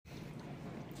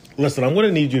Listen, I'm going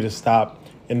to need you to stop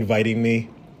inviting me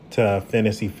to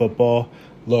fantasy football.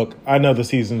 Look, I know the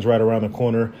season's right around the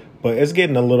corner, but it's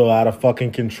getting a little out of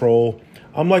fucking control.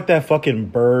 I'm like that fucking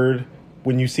bird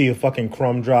when you see a fucking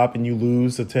crumb drop and you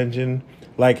lose attention.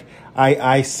 Like,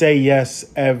 I say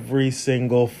yes every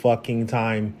single fucking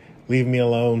time. Leave me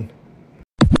alone.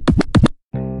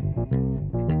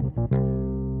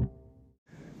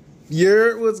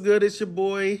 What's good? It's your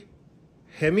boy,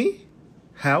 Hemi?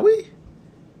 Howie?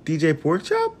 DJ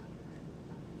Porkchop?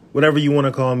 Whatever you want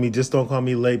to call me, just don't call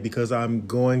me late because I'm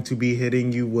going to be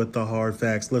hitting you with the hard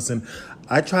facts. Listen,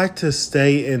 I try to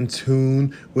stay in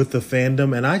tune with the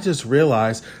fandom, and I just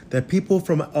realized that people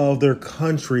from other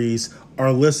countries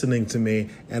are listening to me,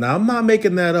 and I'm not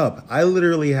making that up. I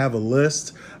literally have a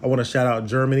list. I want to shout out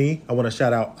Germany. I want to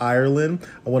shout out Ireland.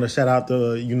 I want to shout out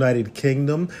the United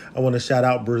Kingdom. I want to shout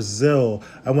out Brazil.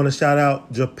 I want to shout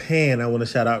out Japan. I want to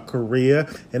shout out Korea,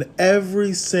 and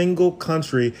every single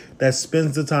country that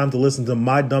spends the time to listen to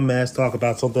my dumb ass talk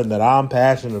about something that I'm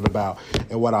passionate about.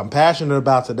 And what I'm passionate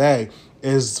about today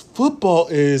is football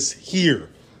is here.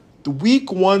 The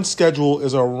week 1 schedule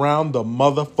is around the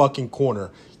motherfucking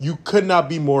corner. You could not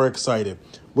be more excited.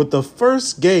 With the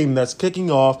first game that's kicking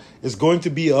off is going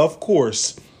to be, of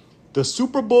course, the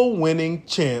Super Bowl winning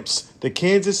champs, the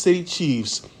Kansas City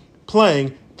Chiefs,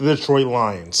 playing the Detroit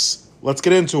Lions. Let's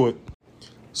get into it.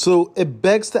 So it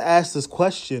begs to ask this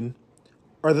question,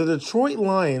 are the Detroit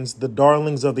Lions the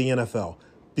darlings of the NFL?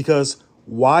 Because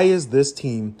why is this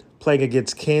team playing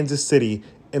against Kansas City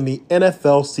in the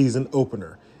NFL season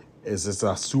opener? Is this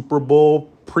a Super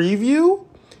Bowl preview?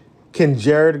 Can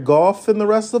Jared Goff and the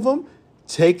rest of them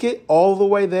take it all the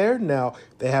way there? Now,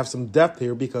 they have some depth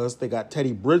here because they got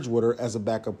Teddy Bridgewater as a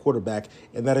backup quarterback,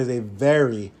 and that is a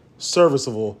very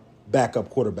serviceable backup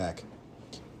quarterback.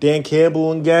 Dan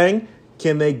Campbell and gang,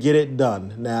 can they get it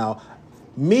done? Now,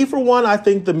 me, for one, I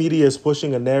think the media is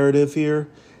pushing a narrative here.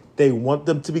 They want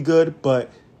them to be good, but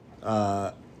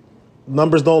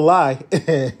numbers don't lie,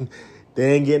 and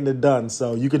they ain't getting it done.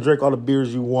 So you can drink all the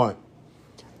beers you want.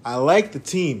 I like the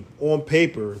team on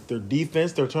paper. Their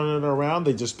defense, they're turning it around.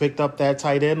 They just picked up that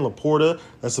tight end, Laporta.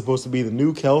 That's supposed to be the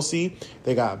new Kelsey.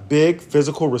 They got big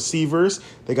physical receivers.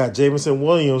 They got Jameson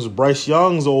Williams, Bryce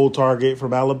Young's old target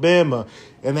from Alabama.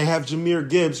 And they have Jahmyr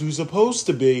Gibbs, who's supposed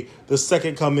to be the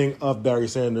second coming of Barry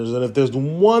Sanders. And if there's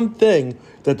one thing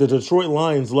that the Detroit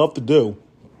Lions love to do,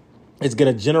 it's get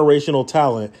a generational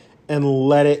talent and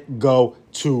let it go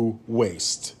to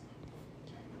waste.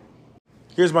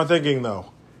 Here's my thinking, though.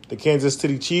 The Kansas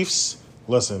City Chiefs,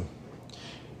 listen,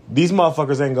 these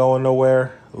motherfuckers ain't going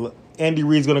nowhere. Andy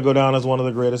Reid's going to go down as one of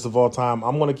the greatest of all time.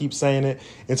 I'm going to keep saying it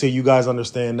until you guys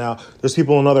understand. Now, there's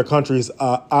people in other countries.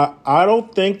 I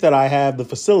don't think that I have the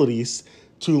facilities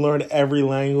to learn every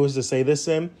language to say this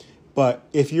in. But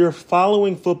if you're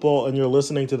following football and you're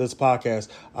listening to this podcast,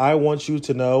 I want you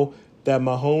to know that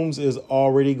Mahomes is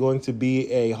already going to be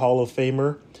a Hall of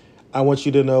Famer. I want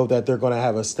you to know that they're going to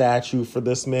have a statue for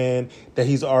this man, that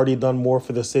he's already done more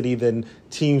for the city than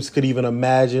teams could even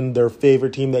imagine. Their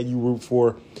favorite team that you root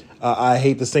for. I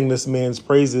hate to sing this man's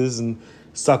praises and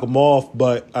suck him off,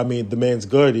 but, I mean, the man's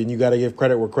good, and you got to give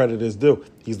credit where credit is due.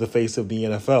 He's the face of the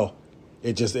NFL.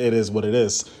 It is what it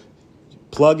is.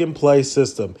 Plug-and-play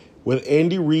system. With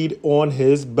Andy Reid on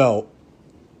his belt,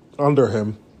 under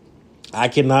him, I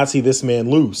cannot see this man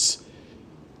lose.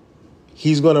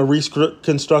 He's going to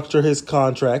reconstruct his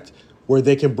contract where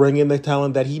they can bring in the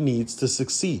talent that he needs to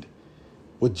succeed.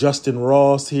 With Justin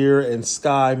Ross here and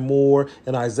Sky Moore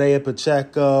and Isaiah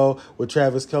Pacheco, with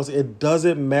Travis Kelce, it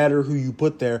doesn't matter who you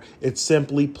put there. It's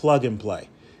simply plug and play.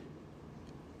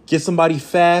 Get somebody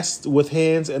fast with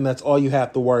hands, and that's all you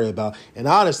have to worry about. And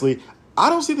honestly,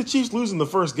 I don't see the Chiefs losing the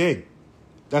first game.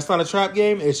 That's not a trap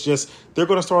game. It's just they're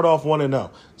going to start off 1-0.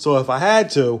 So if I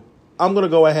had to, I'm going to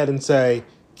go ahead and say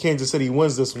Kansas City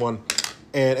wins this one,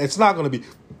 and it's not going to be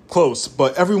close,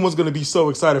 but everyone's going to be so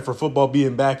excited for football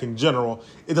being back in general.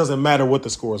 It doesn't matter what the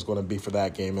score is going to be for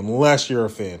that game, unless you're a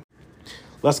fan.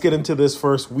 Let's get into this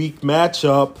first week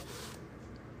matchup.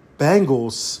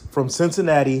 Bengals from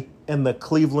Cincinnati and the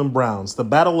Cleveland Browns, the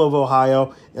Battle of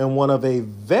Ohio, and one of a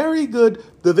very good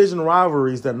division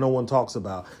rivalries that no one talks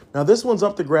about. Now, this one's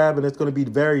up to grab, and it's going to be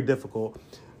very difficult.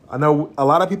 I know a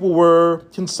lot of people were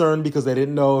concerned because they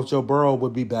didn't know if Joe Burrow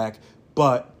would be back,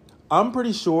 but I'm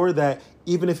pretty sure that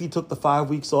even if he took the 5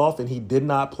 weeks off and he did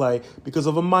not play because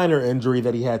of a minor injury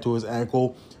that he had to his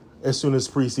ankle as soon as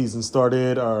preseason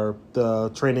started or the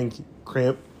training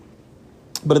cramp,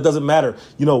 but it doesn't matter.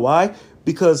 You know why?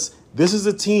 Because this is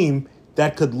a team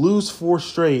that could lose 4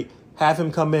 straight, have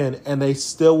him come in, and they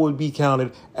still would be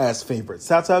counted as favorites.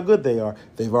 That's how good they are.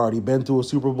 They've already been to a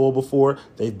Super Bowl before.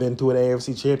 They've been to an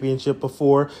AFC Championship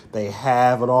before. They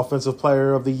have an Offensive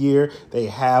Player of the Year. They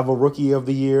have a Rookie of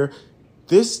the Year.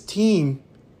 This team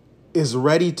is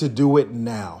ready to do it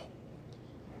now.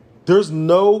 There's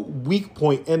no weak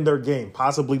point in their game,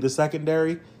 possibly the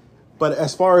secondary. But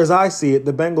as far as I see it,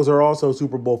 the Bengals are also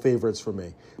Super Bowl favorites for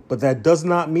me. But that does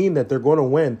not mean that they're going to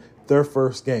win their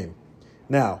first game.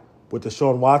 Now, with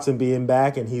Deshaun Watson being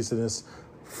back and he's in his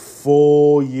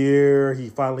full year, he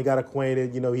finally got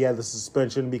acquainted. He had the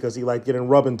suspension because he liked getting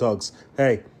rub and tugs.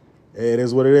 Hey, it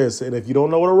is what it is. And if you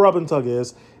don't know what a rub and tug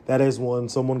is, that is when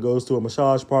someone goes to a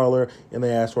massage parlor and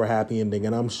they ask for a happy ending.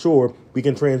 And I'm sure we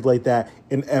can translate that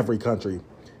in every country.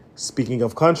 Speaking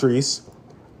of countries,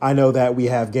 I know that we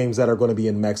have games that are going to be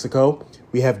in Mexico.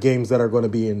 We have games that are going to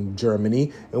be in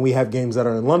Germany. And we have games that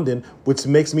are in London, which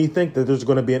makes me think that there's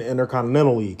going to be an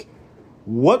Intercontinental League.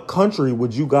 What country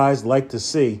would you guys like to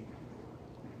see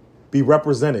be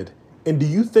represented? And do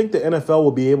you think the NFL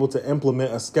will be able to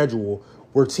implement a schedule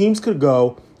where teams could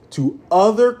go to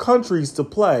other countries to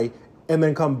play and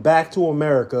then come back to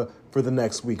America for the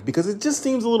next week? Because it just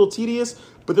seems a little tedious,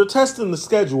 but they're testing the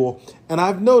schedule. And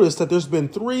I've noticed that there's been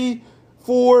 3,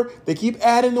 4, they keep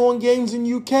adding on games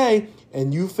in UK,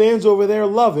 and you fans over there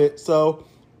love it. So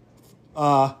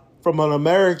from an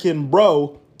American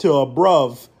bro to a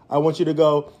bruv, I want you to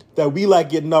go that we like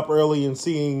getting up early and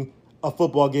seeing a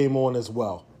football game on as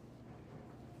well.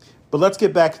 But let's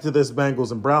get back to this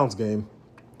Bengals and Browns game.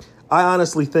 I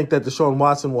honestly think that Deshaun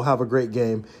Watson will have a great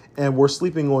game, and we're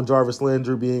sleeping on Jarvis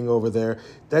Landry being over there.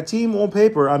 That team on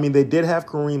paper, they did have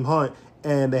Kareem Hunt,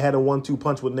 and they had a 1-2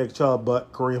 punch with Nick Chubb,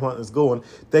 but Kareem Hunt is going.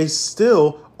 They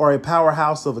still are a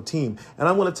powerhouse of a team. And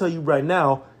I'm going to tell you right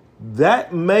now,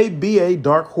 that may be a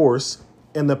dark horse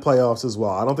in the playoffs as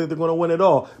well. I don't think they're going to win it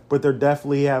all, but they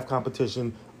definitely have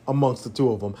competition amongst the two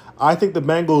of them. I think the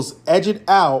Bengals edge it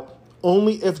out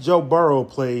only if Joe Burrow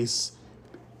plays.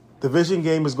 Division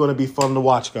game is going to be fun to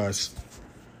watch, guys.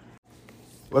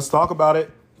 Let's talk about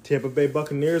it. Tampa Bay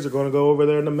Buccaneers are going to go over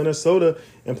there to Minnesota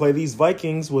and play these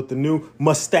Vikings with the new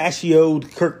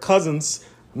mustachioed Kirk Cousins.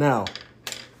 Now,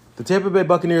 the Tampa Bay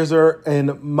Buccaneers are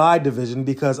in my division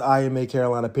because I am a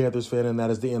Carolina Panthers fan, and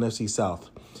that is the NFC South.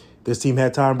 This team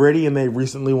had Tom Brady, and they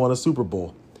recently won a Super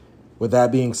Bowl. With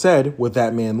that being said, with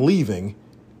that man leaving,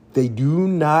 they do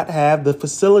not have the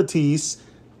facilities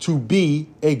to be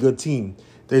a good team.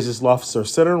 They just lost their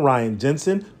center, Ryan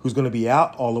Jensen, who's going to be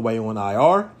out all the way on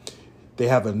IR. They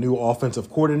have a new offensive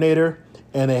coordinator,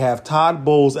 and they have Todd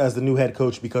Bowles as the new head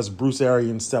coach because Bruce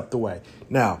Arians stepped away.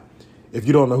 Now, if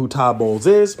you don't know who Todd Bowles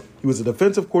is, he was a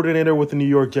defensive coordinator with the New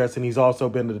York Jets, and he's also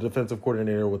been the defensive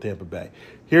coordinator with Tampa Bay.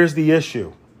 Here's the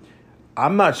issue.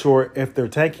 I'm not sure if they're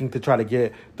tanking to try to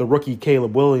get the rookie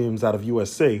Caleb Williams out of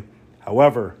USC.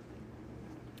 However,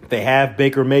 they have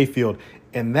Baker Mayfield,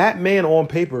 and that man on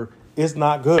paper is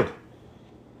not good.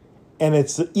 And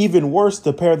it's even worse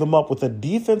to pair them up with a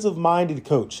defensive-minded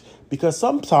coach because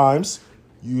sometimes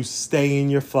you stay in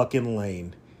your fucking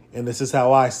lane. And this is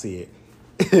how I see it.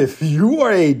 If you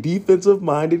are a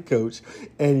defensive-minded coach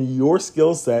and your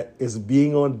skill set is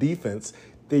being on defense,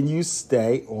 then you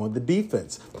stay on the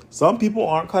defense. Some people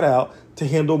aren't cut out to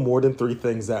handle more than 3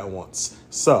 things at once.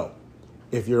 So,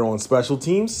 if you're on special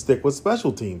teams, stick with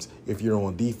special teams. If you're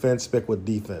on defense, stick with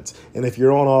defense. And if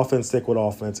you're on offense, stick with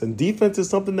offense. And defense is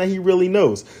something that he really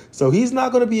knows. So he's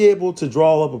not going to be able to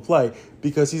draw up a play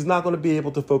because he's not going to be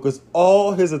able to focus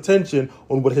all his attention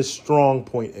on what his strong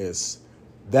point is.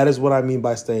 That is what I mean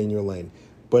by stay in your lane.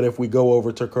 But if we go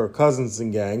over to Kirk Cousins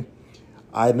and gang,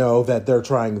 I know that they're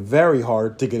trying very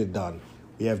hard to get it done.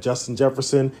 We have Justin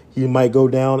Jefferson. He might go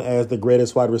down as the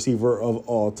greatest wide receiver of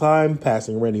all time,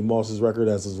 passing Randy Moss's record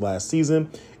as his last season.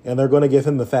 And they're going to give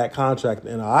him the fat contract.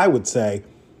 And I would say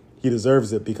he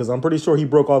deserves it because I'm pretty sure he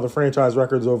broke all the franchise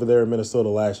records over there in Minnesota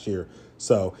last year.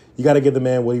 So you got to give the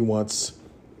man what he wants.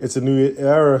 It's a new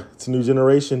era. It's a new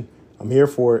generation. I'm here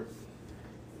for it.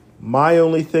 My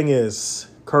only thing is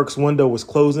Kirk's window was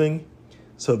closing.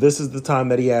 So this is the time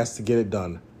that he has to get it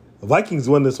done. The Vikings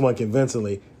win this one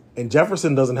convincingly. And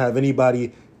Jefferson doesn't have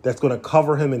anybody that's going to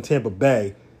cover him in Tampa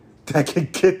Bay that can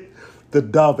get the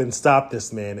dub and stop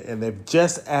this man. And they've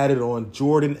just added on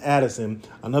Jordan Addison,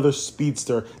 another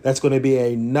speedster. That's going to be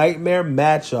a nightmare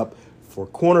matchup for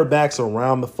cornerbacks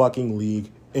around the fucking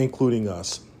league, including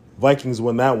us. Vikings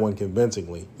win that one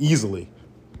convincingly, easily.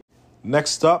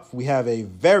 Next up, we have a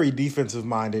very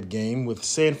defensive-minded game with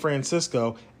San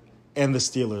Francisco and the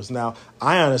Steelers. Now,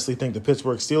 I honestly think the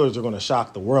Pittsburgh Steelers are going to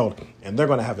shock the world, and they're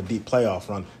going to have a deep playoff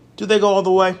run. Do they go all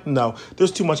the way? No.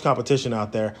 There's too much competition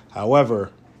out there.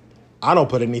 However, I don't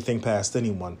put anything past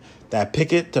anyone. That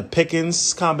Pickett to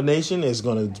Pickens combination is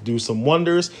going to do some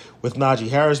wonders with Najee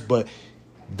Harris, but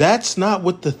that's not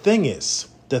what the thing is.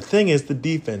 The thing is the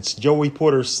defense. Joey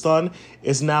Porter's son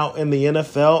is now in the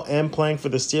NFL and playing for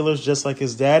the Steelers just like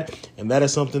his dad, and that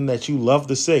is something that you love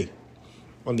to see.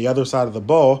 On the other side of the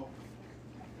ball,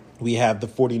 we have the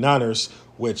 49ers,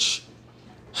 which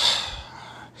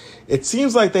it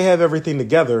seems like they have everything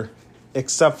together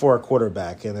except for a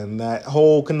quarterback. And then that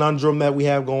whole conundrum that we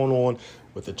have going on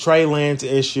with the Trey Lance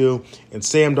issue and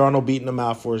Sam Darnold beating him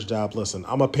out for his job. Listen,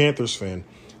 I'm a Panthers fan.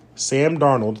 Sam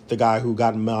Darnold, the guy who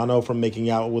got mono from making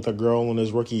out with a girl in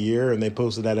his rookie year, and they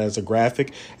posted that as a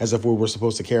graphic as if we were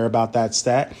supposed to care about that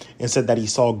stat, and said that he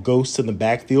saw ghosts in the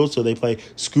backfield, so they play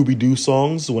Scooby-Doo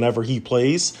songs whenever he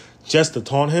plays just to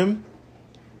taunt him,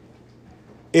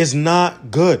 is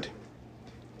not good.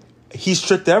 He's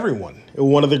tricked everyone.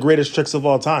 One of the greatest tricks of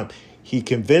all time. He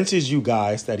convinces you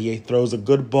guys that he throws a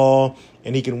good ball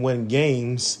and he can win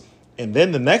games, and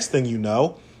then the next thing you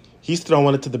know, he's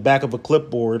throwing it to the back of a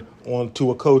clipboard onto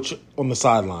a coach on the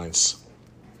sidelines.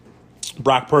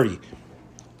 Brock Purdy.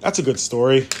 That's a good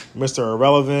story. Mr.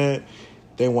 Irrelevant.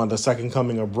 They want the second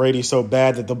coming of Brady so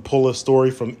bad that they'll pull a story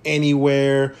from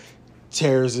anywhere.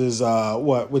 Tears his,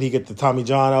 would he get the Tommy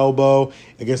John elbow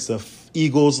against the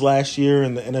Eagles last year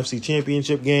in the NFC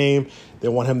Championship game. They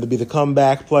want him to be the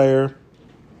comeback player.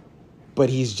 But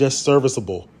he's just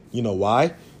serviceable. You know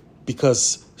why?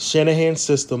 Because Shanahan's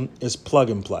system is plug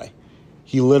and play.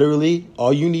 He literally,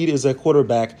 all you need is a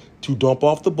quarterback to dump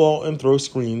off the ball and throw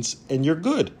screens, and you're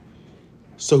good.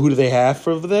 So who do they have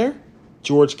over there?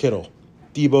 George Kittle,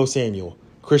 Deebo Samuel,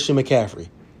 Christian McCaffrey.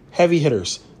 Heavy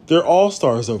hitters. They're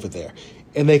all-stars over there,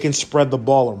 and they can spread the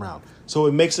ball around. So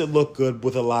it makes it look good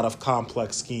with a lot of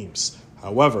complex schemes.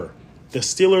 However, the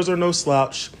Steelers are no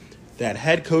slouch. That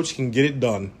head coach can get it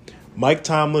done. Mike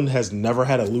Tomlin has never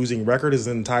had a losing record his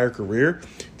entire career.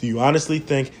 Do you honestly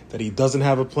think that he doesn't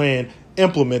have a plan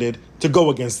implemented to go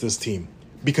against this team?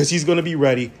 Because he's going to be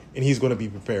ready and he's going to be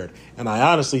prepared. And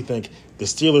I honestly think the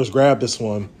Steelers grab this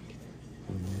one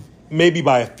maybe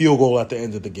by a field goal at the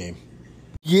end of the game.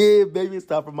 Yeah, maybe it's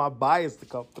time for my bias to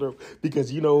come through.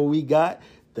 Because you know what we got?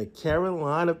 The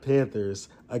Carolina Panthers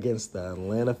against the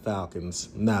Atlanta Falcons.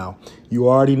 Now, you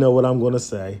already know what I'm going to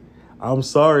say. I'm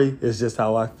sorry. It's just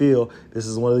how I feel. This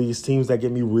is one of these teams that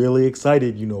get me really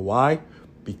excited. You know why?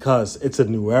 Because it's a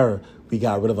new era. We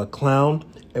got rid of a clown,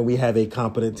 and we have a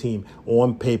competent team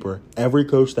on paper. Every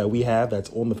coach that we have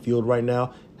that's on the field right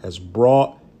now has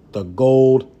brought the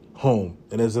gold home.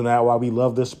 And isn't that why we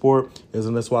love this sport?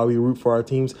 Isn't this why we root for our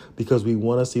teams? Because we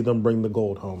want to see them bring the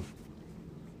gold home.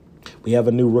 We have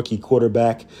a new rookie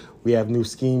quarterback. We have new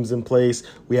schemes in place.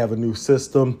 We have a new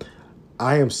system.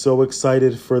 I am so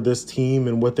excited for this team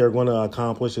and what they're going to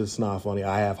accomplish. It's not funny.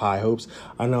 I have high hopes.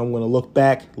 I know I'm going to look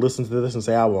back, listen to this, and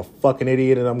say I was a fucking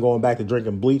idiot and I'm going back to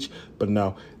drinking bleach. But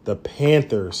no, the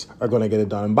Panthers are going to get it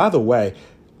done. And by the way,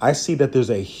 I see that there's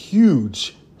a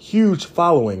huge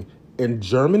following in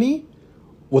Germany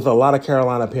with a lot of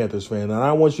Carolina Panthers fans. And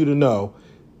I want you to know,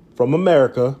 from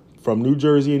America, from New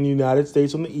Jersey and the United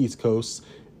States on the East Coast,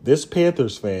 this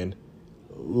Panthers fan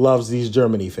loves these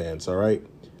Germany fans, all right?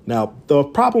 Now, the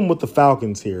problem with the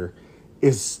Falcons here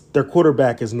is their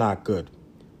quarterback is not good.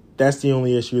 That's the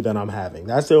only issue that I'm having.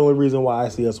 That's the only reason why I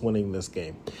see us winning this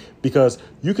game. Because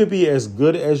you could be as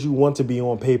good as you want to be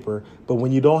on paper, but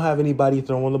when you don't have anybody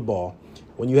throwing the ball,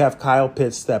 when you have Kyle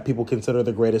Pitts that people consider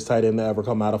the greatest tight end to ever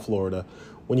come out of Florida,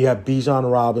 when you have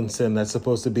Bijan Robinson that's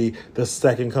supposed to be the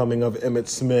second coming of Emmitt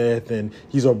Smith and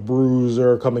he's a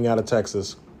bruiser coming out of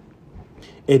Texas,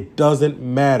 it doesn't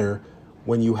matter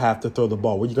when you have to throw the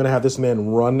ball. When you're going to have this man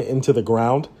run into the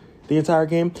ground the entire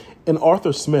game. And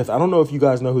Arthur Smith, I don't know if you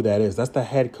guys know who that is. That's the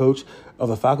head coach of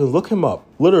the Falcons. Look him up.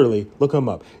 Literally, look him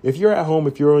up. If you're at home,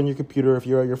 if you're on your computer, if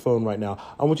you're on your phone right now,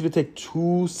 I want you to take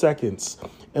 2 seconds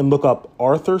and look up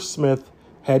Arthur Smith,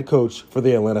 head coach for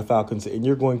the Atlanta Falcons, and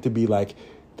you're going to be like,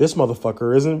 this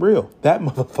motherfucker isn't real. That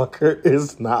motherfucker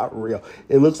is not real.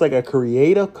 It looks like a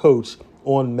creative coach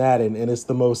on Madden, and it's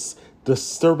the most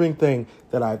disturbing thing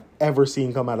that I've ever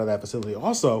seen come out of that facility.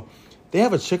 Also, they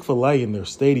have a Chick-fil-A in their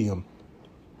stadium.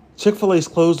 Chick-fil-A's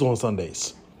closed on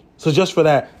Sundays. So just for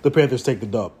that, the Panthers take the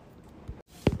dub.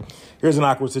 Here's an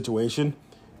awkward situation.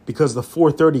 Because the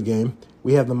 4:30 game,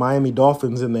 we have the Miami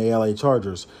Dolphins and the LA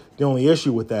Chargers. The only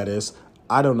issue with that is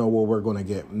I don't know what we're going to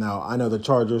get. Now, I know the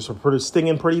Chargers are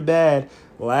stinging pretty bad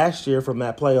last year from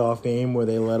that playoff game where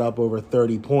they let up over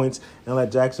 30 points and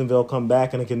let Jacksonville come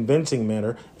back in a convincing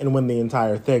manner and win the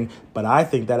entire thing. But I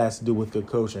think that has to do with good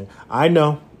coaching. I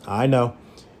know.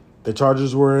 The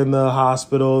Chargers were in the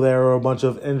hospital. There were a bunch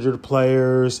of injured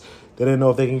players. They didn't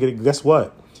know if they can get it. Guess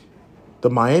what?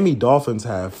 The Miami Dolphins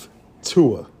have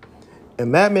Tua.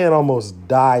 And that man almost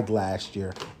died last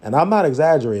year. And I'm not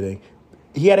exaggerating.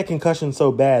 He had a concussion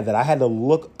so bad that I had to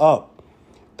look up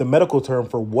the medical term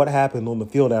for what happened on the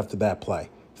field after that play.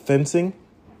 Fencing,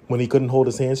 when he couldn't hold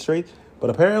his hands straight.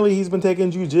 But apparently he's been taking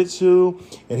jiu-jitsu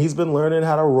and he's been learning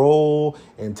how to roll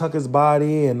and tuck his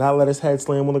body and not let his head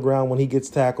slam on the ground when he gets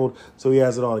tackled. So he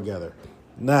has it all together.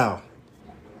 Now,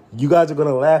 you guys are going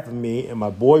to laugh at me, and my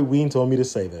boy Ween told me to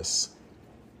say this.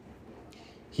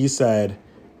 He said,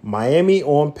 Miami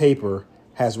on paper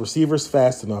has receivers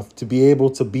fast enough to be able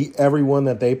to beat everyone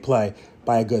that they play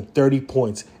by a good 30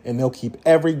 points, and they'll keep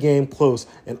every game close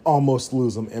and almost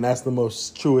lose them, and that's the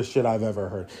most truest shit I've ever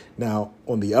heard. Now,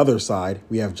 on the other side,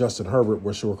 we have Justin Herbert,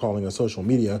 which we're calling a social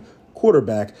media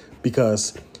quarterback,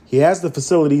 because he has the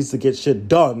facilities to get shit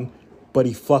done, but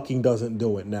he fucking doesn't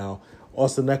do it. Now,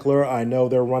 Austin Eckler, I know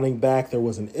they're running back. There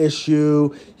was an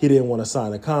issue. He didn't want to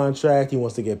sign a contract. He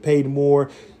wants to get paid more.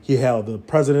 He held the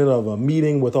president of a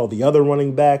meeting with all the other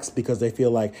running backs because they feel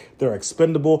like they're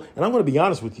expendable. And I'm going to be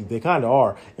honest with you, they kind of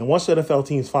are. And once NFL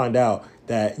teams find out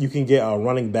that you can get a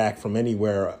running back from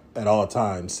anywhere at all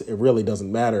times, it really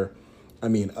doesn't matter. I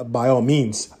mean, by all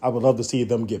means, I would love to see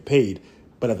them get paid.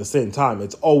 But at the same time,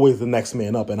 it's always the next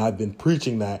man up. And I've been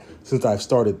preaching that since I've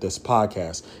started this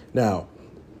podcast. Now,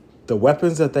 the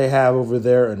weapons that they have over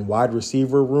there in wide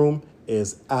receiver room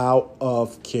is out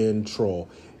of control.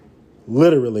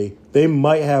 Literally, they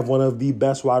might have one of the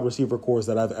best wide receiver cores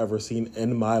that I've ever seen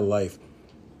in my life.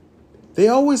 They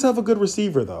always have a good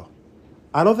receiver, though.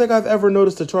 I don't think I've ever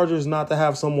noticed the Chargers not to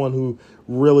have someone who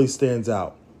really stands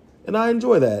out. And I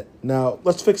enjoy that. Now,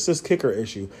 let's fix this kicker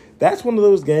issue. That's one of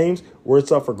those games where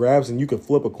it's up for grabs and you can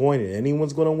flip a coin and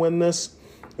anyone's going to win this,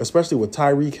 especially with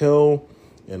Tyreek Hill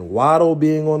and Waddle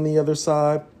being on the other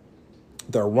side.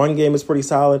 Their run game is pretty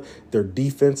solid. Their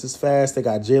defense is fast. They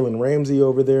got Jalen Ramsey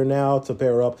over there now to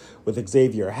pair up with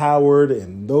Xavier Howard,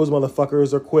 and those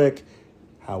motherfuckers are quick.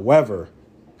 However,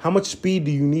 how much speed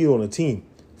do you need on a team?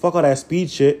 Fuck all that speed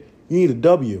shit. You need a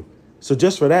W. So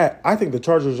just for that, I think the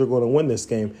Chargers are going to win this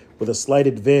game with a slight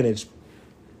advantage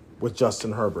with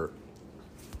Justin Herbert.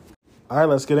 All right,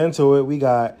 let's get into it. We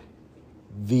got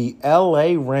the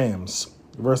LA Rams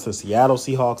versus Seattle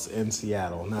Seahawks in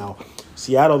Seattle. Now,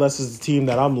 Seattle, this is the team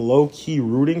that I'm low-key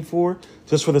rooting for,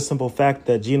 just for the simple fact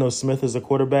that Geno Smith is a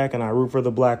quarterback, and I root for the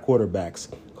black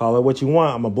quarterbacks. Call it what you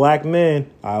want. I'm a black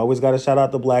man. I always got to shout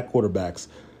out the black quarterbacks.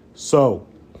 So,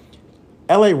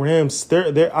 LA Rams,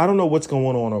 they're I don't know what's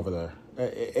going on over there.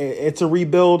 It's a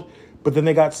rebuild, but then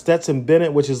they got Stetson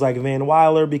Bennett, which is like Van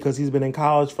Wilder because he's been in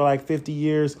college for like 50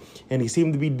 years, and he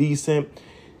seemed to be decent.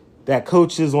 That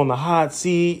coach is on the hot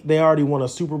seat. They already won a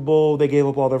Super Bowl. They gave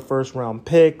up all their first-round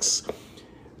picks.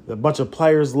 A bunch of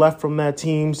players left from that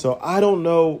team. So I don't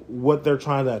know what they're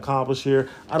trying to accomplish here.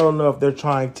 I don't know if they're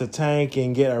trying to tank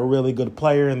and get a really good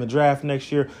player in the draft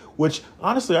next year, which,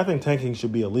 honestly, I think tanking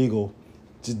should be illegal.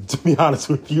 To be honest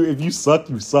with you, if you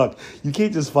suck, you suck. You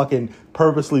can't just fucking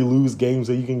purposely lose games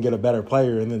so you can get a better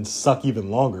player and then suck even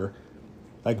longer.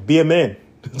 Like, be a man.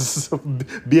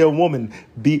 Be a woman.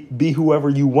 Be whoever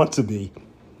you want to be.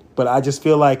 But I just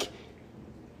feel like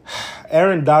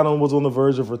Aaron Donald was on the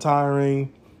verge of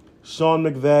retiring. Sean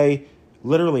McVay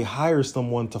literally hires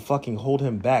someone to fucking hold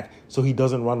him back so he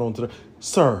doesn't run onto the...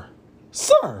 Sir,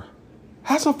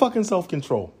 have some fucking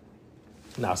self-control.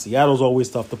 Now, Seattle's always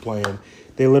tough to play in.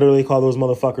 They literally call those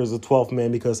motherfuckers the 12th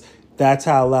man because that's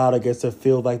how loud it gets to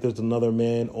feel like there's another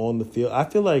man on the field. I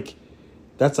feel like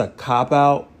that's a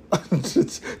cop-out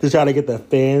to try to get the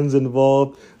fans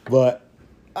involved. But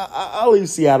I'll leave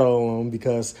Seattle alone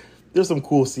because there's some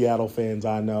cool Seattle fans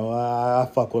I know. I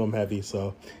fuck with them heavy.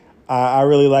 So I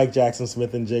really like Jackson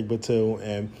Smith and Jigba too.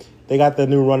 And they got the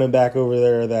new running back over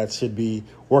there that should be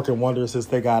working wonders since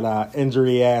they got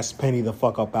injury-ass Penny the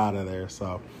fuck up out of there.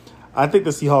 So I think the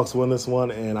Seahawks win this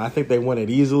one, and I think they win it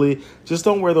easily. Just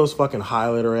don't wear those fucking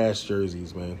highlighter-ass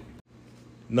jerseys, man.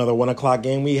 Another 1 o'clock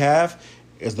game we have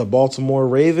is the Baltimore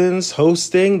Ravens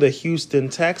hosting the Houston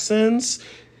Texans.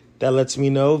 That lets me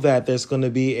know that there's going to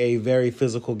be a very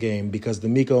physical game because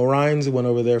D'Amico Ryans went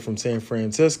over there from San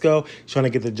Francisco trying to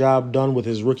get the job done with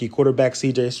his rookie quarterback,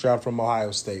 C.J. Stroud from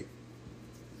Ohio State.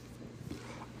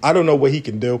 I don't know what he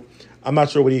can do. I'm not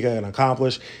sure what he can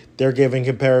accomplish. They're giving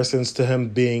comparisons to him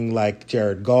being like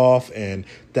Jared Goff and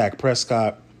Dak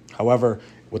Prescott. However,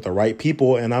 with the right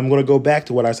people, and I'm going to go back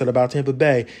to what I said about Tampa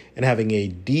Bay and having a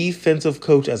defensive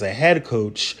coach as a head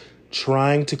coach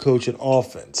trying to coach an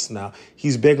offense. Now,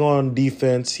 he's big on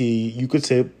defense. You could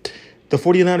say the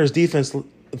 49ers defense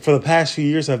for the past few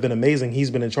years have been amazing.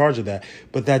 He's been in charge of that.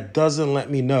 But that doesn't let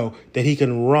me know that he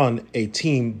can run a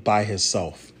team by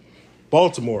himself.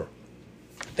 Baltimore,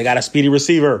 they got a speedy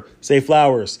receiver, Zay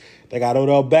Flowers. They got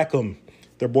Odell Beckham.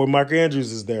 Their boy Mark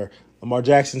Andrews is there. Lamar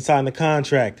Jackson signed the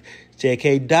contract.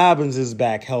 J.K. Dobbins is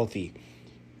back healthy.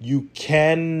 You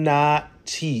cannot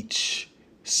teach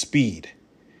speed.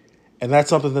 And that's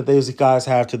something that these guys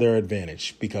have to their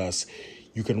advantage because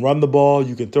you can run the ball,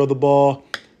 you can throw the ball.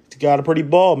 You got a pretty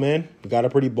ball, man. You got a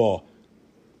pretty ball.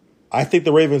 I think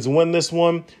the Ravens win this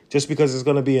one just because it's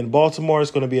going to be in Baltimore. It's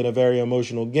going to be in a very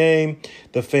emotional game.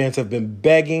 The fans have been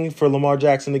begging for Lamar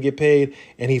Jackson to get paid,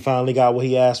 and he finally got what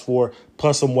he asked for,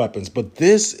 plus some weapons. But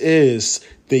this is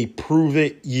the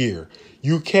prove-it year.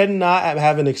 You cannot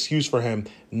have an excuse for him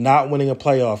not winning a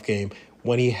playoff game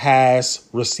when he has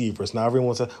receivers. Now,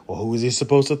 everyone says, well, who is he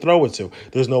supposed to throw it to?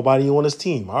 There's nobody on his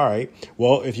team. All right.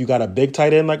 Well, if you got a big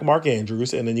tight end like Mark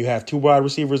Andrews and then you have two wide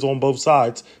receivers on both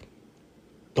sides,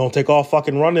 don't take off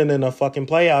fucking running in a fucking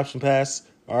play option pass.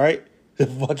 All right.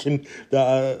 Let's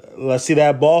see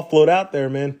that ball float out there,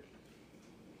 man.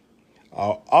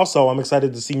 Also, I'm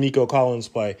excited to see Nico Collins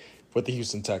play with the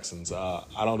Houston Texans. I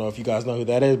don't know if you guys know who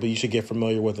that is, but you should get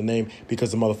familiar with the name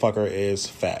because the motherfucker is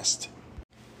fast.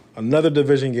 Another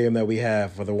division game that we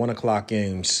have for the 1 o'clock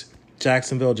games.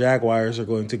 Jacksonville Jaguars are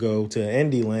going to go to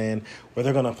Indyland where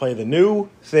they're going to play the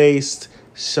new-faced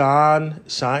Shane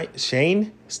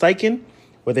Steichen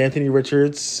with Anthony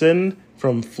Richardson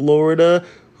from Florida,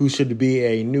 who should be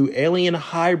a new alien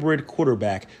hybrid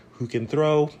quarterback who can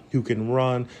throw, who can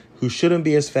run, who shouldn't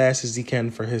be as fast as he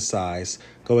can for his size,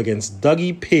 go against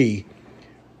Dougie P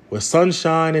with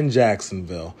Sunshine in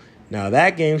Jacksonville. Now,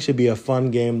 that game should be a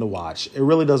fun game to watch. It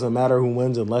really doesn't matter who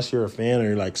wins unless you're a fan or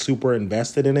you're like super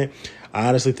invested in it. I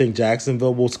honestly think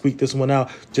Jacksonville will squeak this one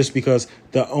out just because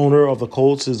the owner of the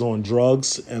Colts is on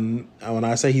drugs. And when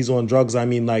I say he's on drugs, I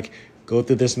mean like go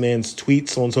through this man's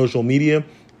tweets on social media.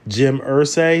 Jim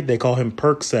Irsay, they call him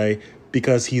Perksay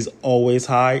because he's always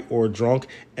high or drunk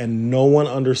and no one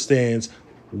understands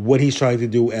what he's trying to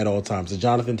do at all times. The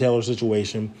Jonathan Taylor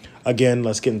situation. Again,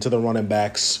 let's get into the running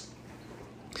backs.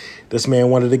 This man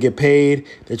wanted to get paid.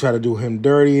 They tried to do him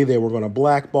dirty. They were going to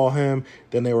blackball him.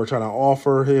 Then they were trying to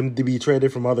offer him to be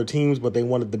traded from other teams, but they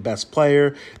wanted the best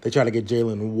player. They tried to get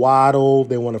Jalen Waddle.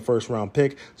 They want a first-round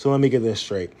pick. So let me get this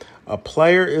straight. A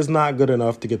player is not good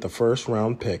enough to get the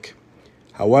first-round pick.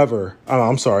 However,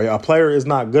 a player is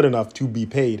not good enough to be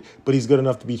paid, but he's good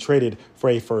enough to be traded for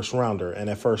a first-rounder. And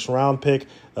a first-round pick,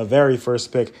 a very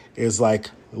first pick, is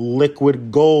like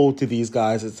liquid gold to these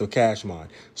guys. It's a cash mine.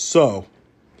 So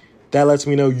that lets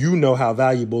me know you know how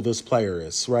valuable this player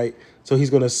is, right? So he's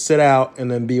going to sit out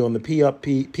and then be on the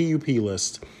PUP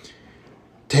list.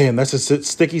 Damn, that's a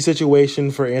sticky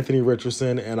situation for Anthony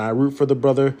Richardson, and I root for the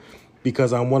brother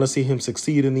because I want to see him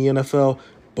succeed in the NFL,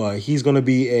 but he's going to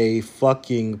be a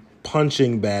fucking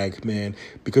punching bag, man,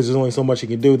 because there's only so much he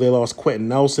can do. They lost Quentin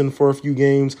Nelson for a few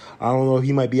games. I don't know if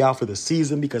he might be out for the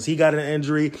season because he got an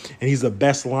injury, and he's the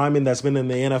best lineman that's been in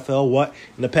the NFL,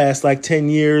 in the past, 10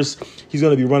 years. He's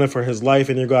going to be running for his life,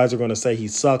 and your guys are going to say he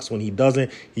sucks when he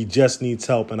doesn't. He just needs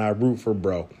help, and I root for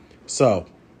bro. So,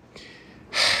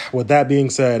 with that being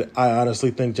said, I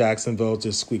honestly think Jacksonville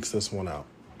just squeaks this one out.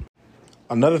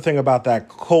 Another thing about that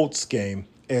Colts game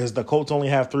is the Colts only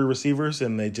have 3 receivers,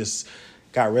 and they just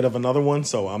got rid of another one,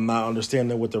 so I'm not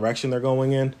understanding what direction they're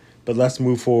going in. But let's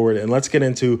move forward, and let's get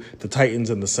into the Titans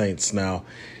and the Saints now.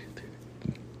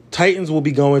 Titans will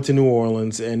be going to New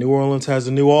Orleans, and New Orleans has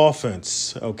a new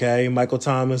offense, okay? Michael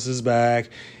Thomas is back,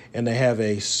 and they have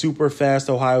a super fast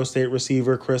Ohio State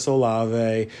receiver, Chris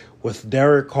Olave, with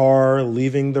Derek Carr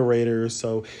leaving the Raiders,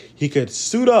 so he could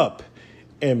suit up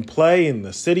and play in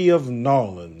the city of New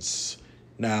Orleans.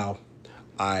 Now,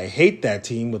 I hate that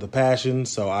team with a passion,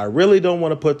 so I really don't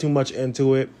want to put too much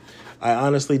into it. I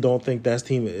honestly don't think that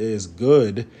team is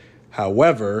good.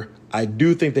 However, I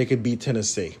do think they could beat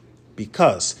Tennessee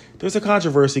because there's a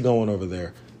controversy going over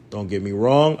there. Don't get me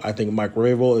wrong. I think Mike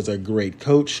Vrabel is a great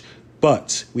coach,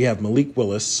 but we have Malik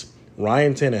Willis,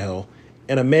 Ryan Tannehill,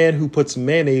 and a man who puts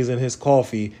mayonnaise in his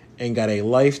coffee and got a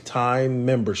lifetime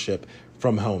membership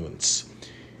from Hellman's.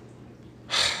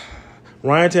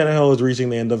 Ryan Tannehill is reaching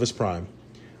the end of his prime.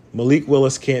 Malik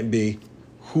Willis can't be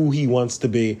who he wants to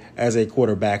be as a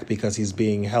quarterback because he's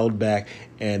being held back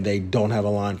and they don't have a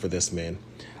line for this man.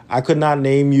 I could not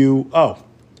name you. Oh,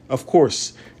 of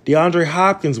course, DeAndre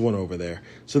Hopkins went over there.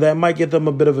 So that might get them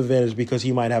a bit of advantage because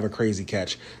he might have a crazy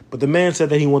catch. But the man said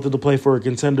that he wanted to play for a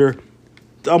contender.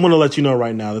 I'm going to let you know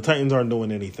right now, the Titans aren't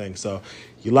doing anything. So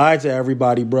you lied to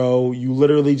everybody, bro. You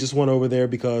literally just went over there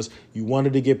because you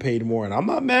wanted to get paid more. And I'm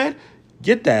not mad.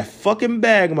 Get that fucking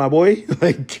bag, my boy.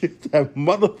 Like, get that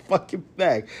motherfucking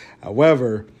bag.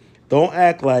 However, don't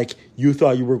act like you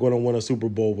thought you were going to win a Super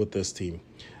Bowl with this team.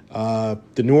 The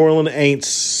New Orleans Aints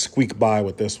squeak by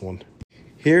with this one.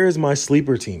 Here's my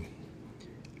sleeper team.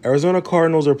 Arizona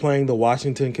Cardinals are playing the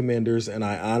Washington Commanders, and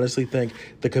I honestly think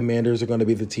the Commanders are going to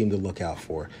be the team to look out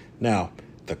for. Now,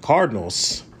 the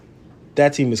Cardinals,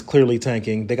 that team is clearly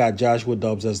tanking. They got Joshua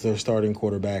Dobbs as their starting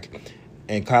quarterback,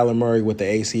 and Kyler Murray with the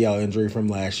ACL injury from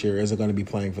last year isn't going to be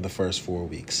playing for the first 4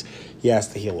 weeks. He has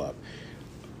to heal up.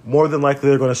 More than likely,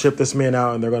 they're going to ship this man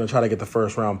out, and they're going to try to get the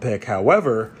first-round pick.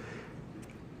 However,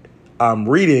 I'm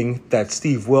reading that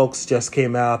Steve Wilkes just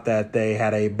came out that they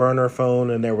had a burner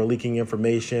phone and they were leaking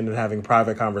information and having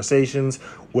private conversations,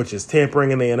 which is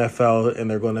tampering in the NFL, and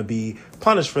they're going to be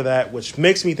punished for that, which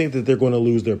makes me think that they're going to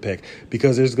lose their pick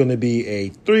because there's going to be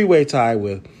a 3-way tie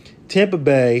with Tampa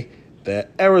Bay, the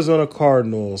Arizona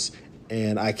Cardinals,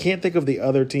 and I can't think of the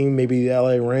other team, maybe the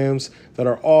LA Rams, that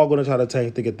are all going to try to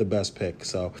tank to get the best pick.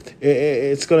 So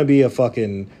it's going to be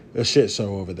a shit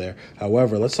show over there.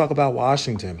 However, let's talk about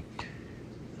Washington.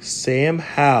 Sam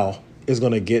Howell is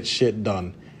going to get shit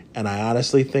done. And I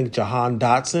honestly think Jahan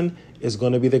Dotson is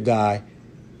going to be the guy.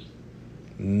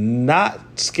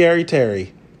 Not Scary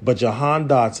Terry, but Jahan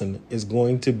Dotson is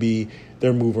going to be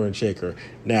their mover and shaker.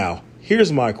 Now,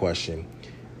 here's my question.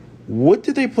 What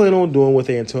did they plan on doing with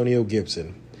Antonio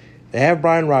Gibson? They have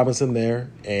Brian Robinson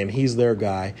there, and he's their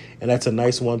guy, and that's a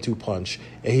nice 1-2 punch.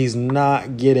 And he's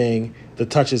not getting the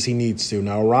touches he needs to.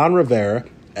 Now, Ron Rivera,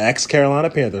 ex-Carolina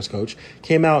Panthers coach,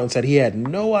 came out and said he had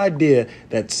no idea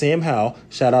that Sam Howell,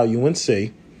 shout out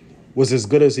UNC, was as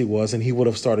good as he was, and he would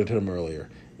have started him earlier.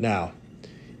 Now,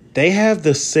 they have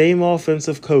the same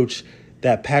offensive coach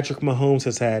that Patrick Mahomes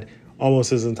has had almost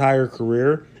his entire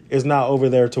career, is now over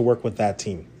there to work with that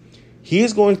team. He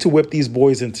is going to whip these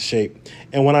boys into shape.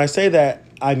 And when I say that,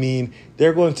 I mean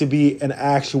they're going to be an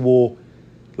actual,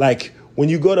 like, when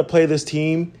you go to play this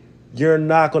team, you're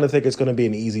not going to think it's going to be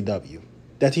an easy W.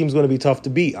 That team's going to be tough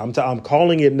to beat. I'm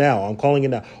calling it now.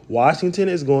 Washington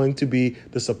is going to be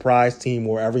the surprise team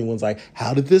where everyone's like,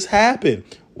 how did this happen?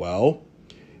 Well,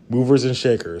 movers and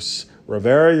shakers.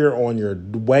 Rivera, you're on your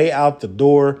way out the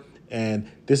door,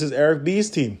 and this is Eric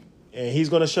B's team. And he's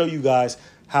going to show you guys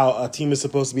how a team is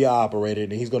supposed to be operated,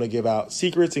 and he's going to give out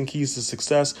secrets and keys to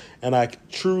success. And I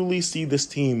truly see this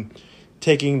team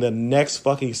taking the next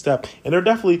fucking step. And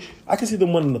I can see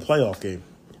them winning the playoff game.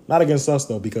 Not against us,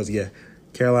 though, because,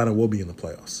 Carolina will be in the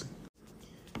playoffs.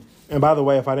 And by the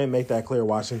way, if I didn't make that clear,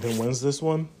 Washington wins this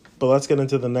one. But let's get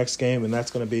into the next game, and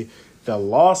that's going to be the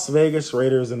Las Vegas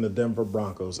Raiders and the Denver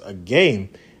Broncos. A game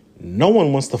no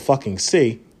one wants to fucking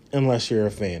see unless you're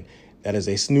a fan. That is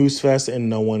a snooze fest and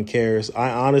no one cares.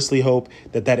 I honestly hope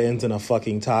that ends in a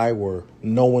fucking tie where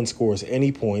no one scores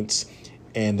any points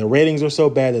and the ratings are so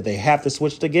bad that they have to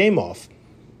switch the game off.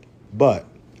 But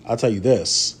I'll tell you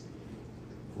this.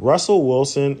 Russell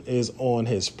Wilson is on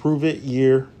his prove-it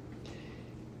year.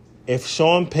 If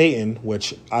Sean Payton,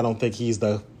 which I don't think he's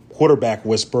the quarterback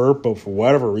whisperer, but for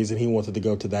whatever reason he wanted to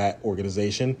go to that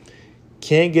organization,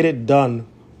 can't get it done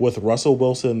with Russell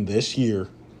Wilson this year,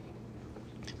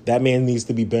 that man needs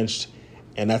to be benched,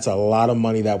 and that's a lot of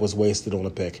money that was wasted on a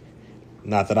pick.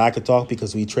 Not that I could talk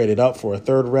because we traded up for a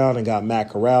third round and got Matt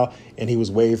Corral, and he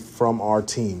was waived from our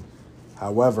team.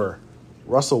 However,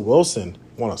 Russell Wilson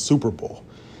won a Super Bowl.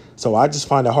 So I just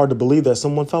find it hard to believe that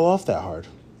someone fell off that hard.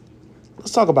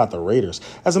 Let's talk about the Raiders.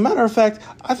 As a matter of fact,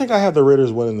 I think I have the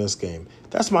Raiders winning this game.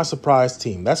 That's my surprise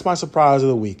team. That's my surprise of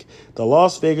the week. The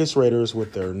Las Vegas Raiders,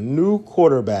 with their new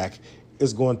quarterback,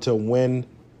 is going to win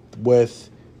with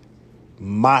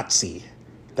Motsy.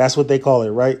 That's what they call it,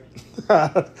 right?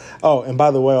 Oh, and by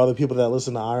the way, all the people that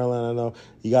listen to Ireland, I know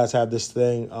you guys have this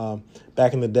thing.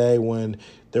 Back in the day when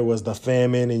there was the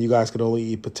famine and you guys could only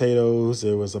eat potatoes,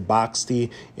 there was a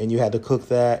boxty and you had to cook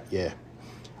that. Yeah,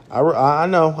 I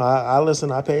know. I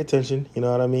listen. I pay attention. You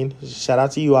know what I mean? Shout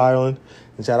out to you, Ireland,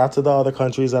 and shout out to the other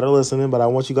countries that are listening. But I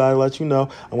want you guys to let you know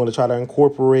I'm going to try to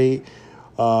incorporate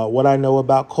what I know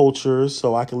about cultures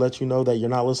so I can let you know that you're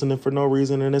not listening for no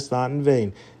reason and it's not in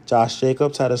vain. Josh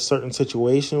Jacobs had a certain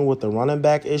situation with the running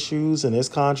back issues in his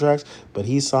contracts, but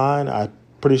he signed. I'm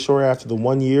pretty sure after the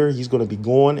 1 year, he's going to be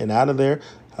going and out of there.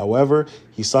 However,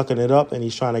 he's sucking it up and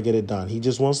he's trying to get it done. He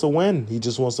just wants to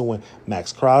win.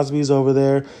 Max Crosby's over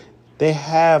there. They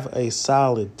have a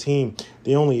solid team.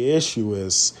 The only issue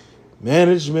is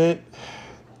management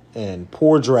and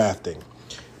poor drafting.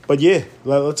 But yeah,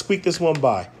 let's squeak this one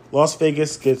by. Las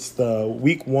Vegas gets the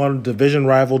Week 1 division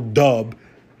rival dub.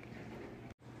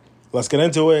 Let's get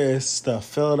into it. It's the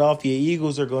Philadelphia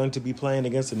Eagles are going to be playing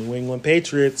against the New England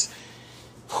Patriots.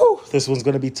 This one's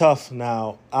going to be tough.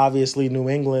 Now, obviously, New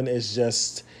England is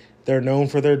just, they're known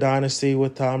for their dynasty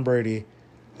with Tom Brady.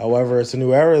 However, it's a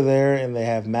new era there, and they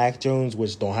have Mac Jones,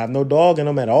 which don't have no dog in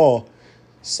them at all.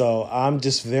 So I'm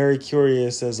just very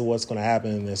curious as to what's going to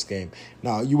happen in this game.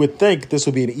 Now, you would think this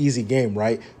would be an easy game,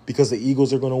 right? Because the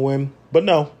Eagles are going to win. But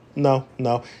no.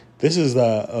 This is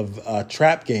a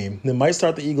trap game. They might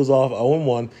start the Eagles off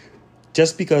 0-1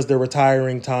 just because they're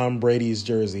retiring Tom Brady's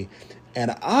jersey.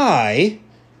 And I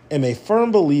am a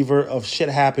firm believer of shit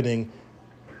happening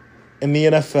in the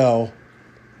NFL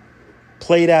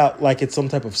played out like it's some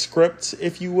type of script,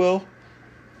 if you will.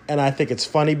 And I think it's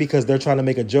funny because they're trying to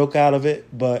make a joke out of it,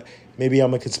 but maybe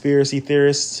I'm a conspiracy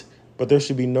theorist, but there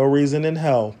should be no reason in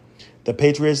hell the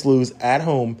Patriots lose at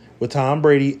home with Tom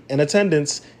Brady in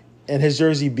attendance and his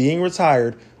jersey being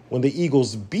retired when the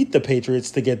Eagles beat the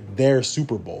Patriots to get their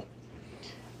Super Bowl.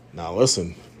 Now,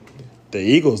 listen, the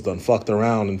Eagles done fucked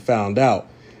around and found out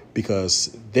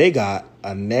because they got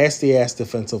a nasty-ass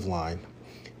defensive line.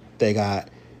 They got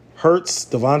Hurts,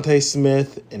 Devontae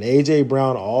Smith, and A.J.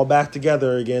 Brown all back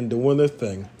together again doing their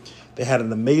thing. They had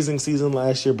an amazing season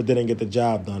last year but didn't get the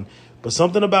job done. But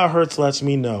something about Hurts lets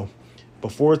me know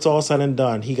before it's all said and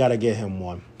done, he got to get him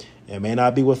one. It may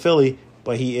not be with Philly,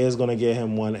 but he is going to get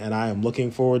him one, and I am looking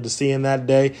forward to seeing that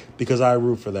day because I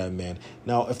root for that man.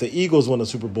 Now, if the Eagles win the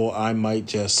Super Bowl, I might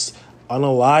just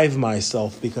unalive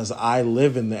myself because I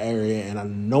live in the area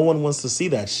and no one wants to see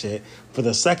that shit for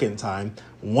the second time.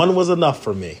 One was enough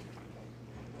for me.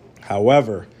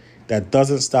 However, that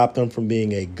doesn't stop them from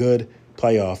being a good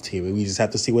playoff team. We just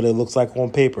have to see what it looks like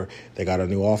on paper. They got a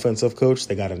new offensive coach.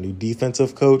 They got a new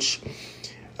defensive coach.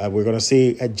 We're going to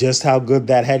see just how good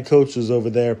that head coach is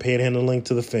over there panhandling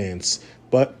to the fans.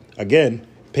 But, again,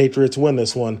 Patriots win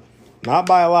this one. Not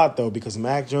by a lot, though, because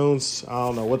Mac Jones, I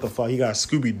don't know what the fuck. He got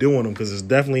Scooby doing him because it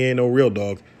definitely ain't no real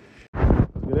dog.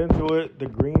 Let's get into it. The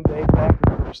Green Bay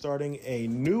Packers are starting a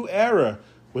new era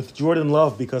with Jordan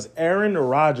Love because Aaron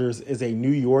Rodgers is a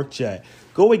New York Jet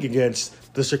going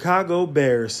against the Chicago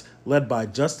Bears led by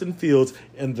Justin Fields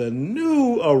and the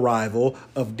new arrival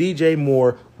of DJ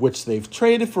Moore, which they've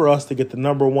traded for us to get the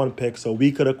number 1 pick so we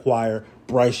could acquire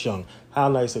Bryce Young. How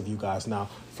nice of you guys. Now,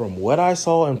 from what I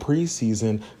saw in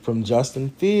preseason from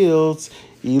Justin Fields,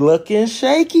 he looking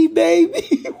shaky,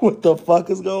 baby. What the fuck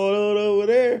is going on over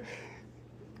there?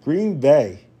 Green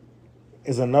Bay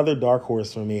is another dark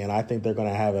horse for me, and I think they're going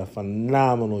to have a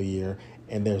phenomenal year,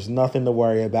 and there's nothing to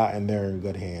worry about, and they're in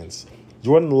good hands.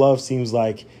 Jordan Love seems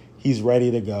like he's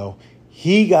ready to go.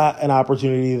 He got an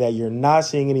opportunity that you're not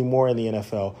seeing anymore in the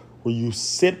NFL where you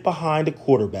sit behind a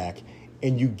quarterback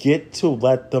and you get to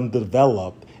let them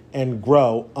develop and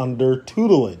grow under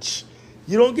tutelage.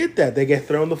 You don't get that. They get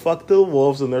thrown the fuck to the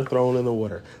wolves and they're thrown in the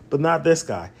water. But not this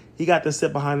guy. He got to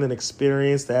sit behind an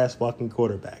experienced-ass fucking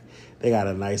quarterback. They got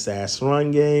a nice-ass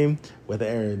run game with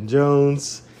Aaron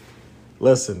Jones.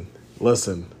 Listen.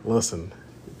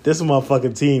 This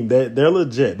motherfucking team, they're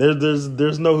legit.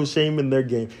 There's no shame in their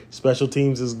game. Special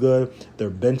teams is good.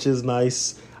 Their bench is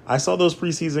nice. I saw those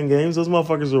preseason games. Those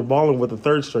motherfuckers were balling with the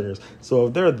third stringers. So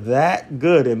if they're that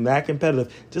good and that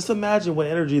competitive, just imagine what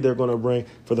energy they're going to bring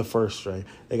for the first string.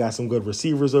 They got some good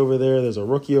receivers over there. There's a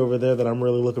rookie over there that I'm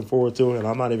really looking forward to, and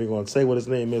I'm not even going to say what his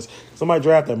name is. Somebody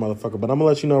draft that motherfucker, but I'm going to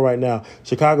let you know right now,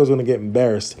 Chicago's going to get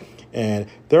embarrassed, and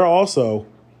they're also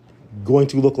going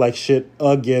to look like shit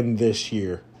again this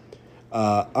year.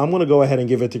 I'm going to go ahead and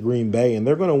give it to Green Bay, and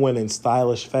they're going to win in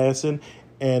stylish fashion.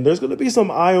 And there's going to be some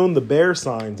I own the bear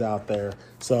signs out there.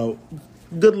 So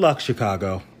good luck,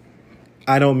 Chicago.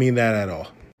 I don't mean that at all.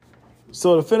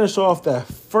 So to finish off that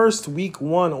first week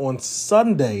 1 on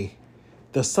Sunday,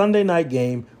 the Sunday night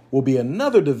game will be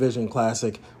another division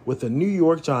classic with the New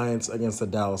York Giants against the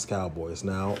Dallas Cowboys.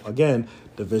 Now, again,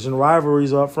 division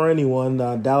rivalries up for anyone.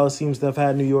 Dallas seems to have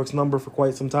had New York's number for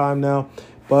quite some time now.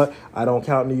 But I don't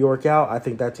count New York out. I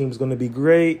think that team's going to be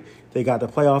great. They got the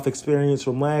playoff experience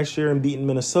from last year and beating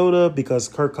Minnesota because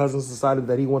Kirk Cousins decided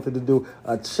that he wanted to do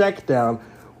a check down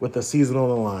with the season on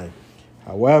the line.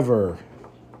 However,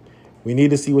 we need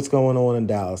to see what's going on in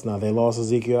Dallas. Now, they lost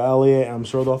Ezekiel Elliott. I'm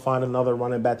sure they'll find another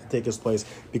running back to take his place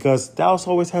because Dallas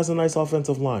always has a nice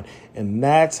offensive line. And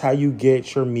that's how you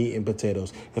get your meat and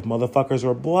potatoes. If motherfuckers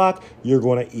are blocked, you're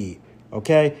going to eat.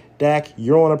 Okay? Dak,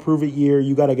 you're on a prove-it year.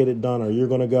 You got to get it done or you're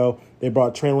going to go. They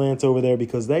brought Trey Lance over there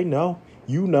because they know.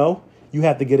 You know you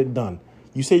have to get it done.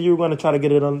 You say you were going to try to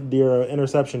get it on your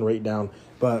interception rate down,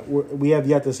 but we have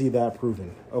yet to see that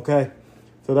proven, okay?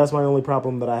 So that's my only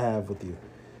problem that I have with you.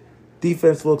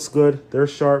 Defense looks good. They're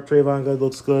sharp. Trayvon Good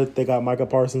looks good. They got Micah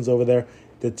Parsons over there.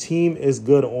 The team is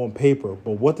good on paper,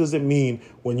 but what does it mean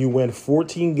when you win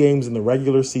 14 games in the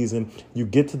regular season, you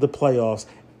get to the playoffs,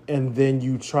 and then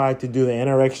you try to do the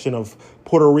interaction of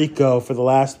Puerto Rico for the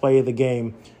last play of the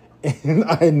game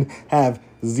and have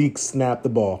Zeke snap the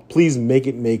ball? Please make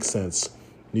it make sense.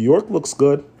 New York looks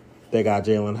good. They got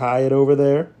Jalen Hyatt over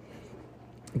there.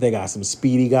 They got some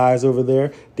speedy guys over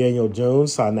there. Daniel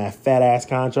Jones signed that fat-ass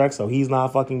contract, so he's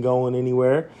not fucking going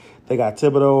anywhere. They got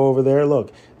Thibodeau over there.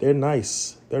 Look, they're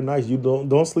nice. They're nice. You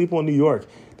don't sleep on New York.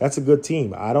 That's a good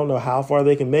team. I don't know how far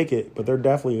they can make it, but they're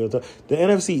definitely good. The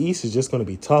NFC East is just going to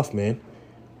be tough, man.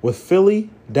 With Philly,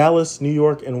 Dallas, New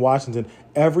York, and Washington,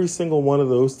 every single one of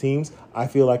those teams, I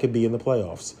feel like could be in the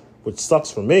playoffs, which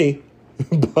sucks for me.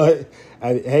 But,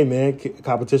 hey, man,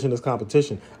 competition is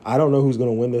competition. I don't know who's going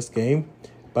to win this game,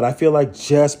 but I feel like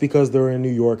just because they're in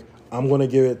New York, I'm going to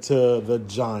give it to the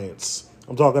Giants.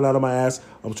 I'm talking out of my ass.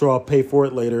 I'm sure I'll pay for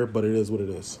it later, but it is what it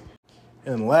is.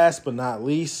 And last but not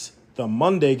least, the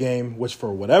Monday game, which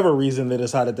for whatever reason they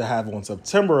decided to have on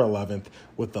September 11th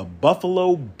with the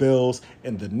Buffalo Bills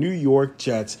and the New York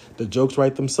Jets. The jokes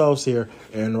write themselves here.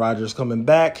 Aaron Rodgers coming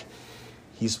back.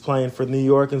 He's playing for New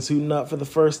York and suiting up for the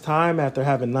first time after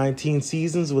having 19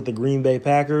 seasons with the Green Bay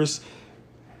Packers.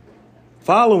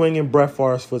 Following in Brett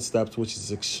Favre's footsteps, which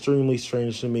is extremely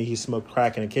strange to me. He smoked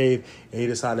crack in a cave, and he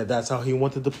decided that's how he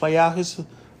wanted to play out his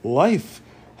life.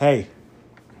 Hey,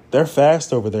 they're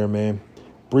fast over there, man.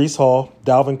 Breece Hall,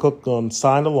 Dalvin Cook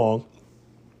signed along.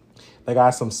 They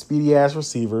got some speedy-ass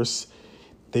receivers.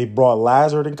 They brought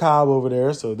Lazard and Cobb over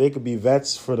there so they could be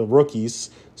vets for the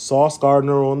rookies. Sauce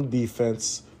Gardner on the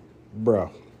defense.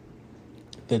 Bro.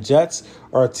 The Jets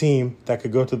are a team that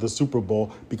could go to the Super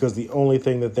Bowl because the only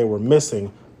thing that they were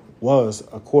missing was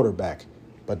a quarterback.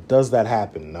 But does that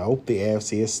happen? No, the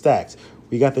AFC is stacked.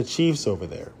 We got the Chiefs over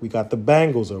there. We got the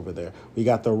Bengals over there. We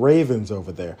got the Ravens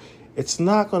over there. It's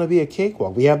not going to be a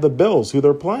cakewalk. We have the Bills, who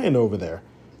they're playing over there.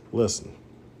 Listen,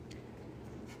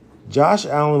 Josh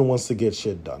Allen wants to get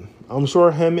shit done. I'm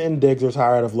sure him and Diggs are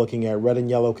tired of looking at red and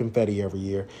yellow confetti every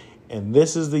year. And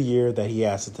this is the year that he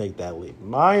has to take that leap.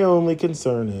 My only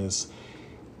concern is,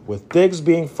 with Diggs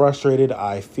being frustrated,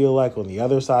 I feel like on the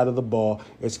other side of the ball,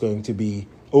 it's going to be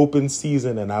open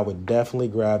season, and I would definitely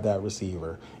grab that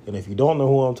receiver. And if you don't know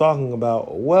who I'm talking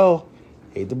about, well,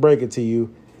 hate to break it to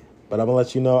you, but I'm going to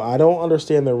let you know, I don't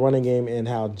understand the running game and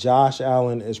how Josh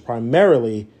Allen is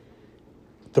primarily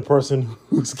the person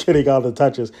who's getting all the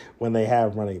touches when they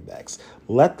have running backs.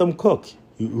 Let them cook.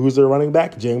 Who's their running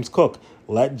back? James Cook.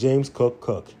 Let James Cook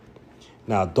cook.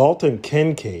 Now, Dalton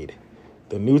Kincaid,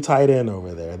 the new tight end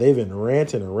over there, they've been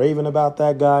ranting and raving about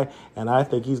that guy, and I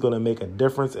think he's going to make a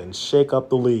difference and shake up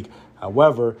the league.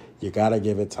 However, you got to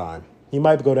give it time. He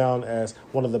might go down as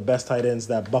one of the best tight ends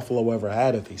that Buffalo ever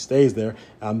had if he stays there.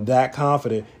 I'm that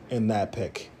confident in that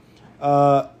pick.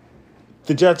 The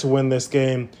Jets win this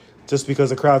game just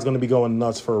because the crowd's going to be going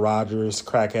nuts for Rodgers,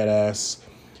 crackhead ass.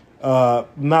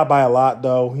 Not by a lot,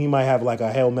 though. He might have like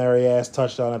a Hail Mary ass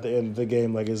touchdown at the end of the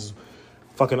game like his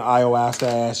fucking Iowa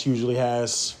ass usually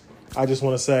has. I just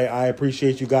want to say I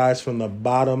appreciate you guys from the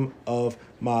bottom of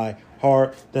my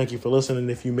heart. Thank you for listening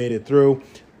if you made it through.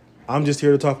 I'm just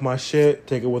here to talk my shit.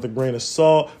 Take it with a grain of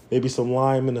salt, maybe some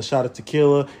lime and a shot of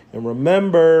tequila. And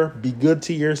remember, be good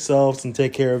to yourselves and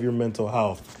take care of your mental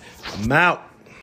health. I'm out.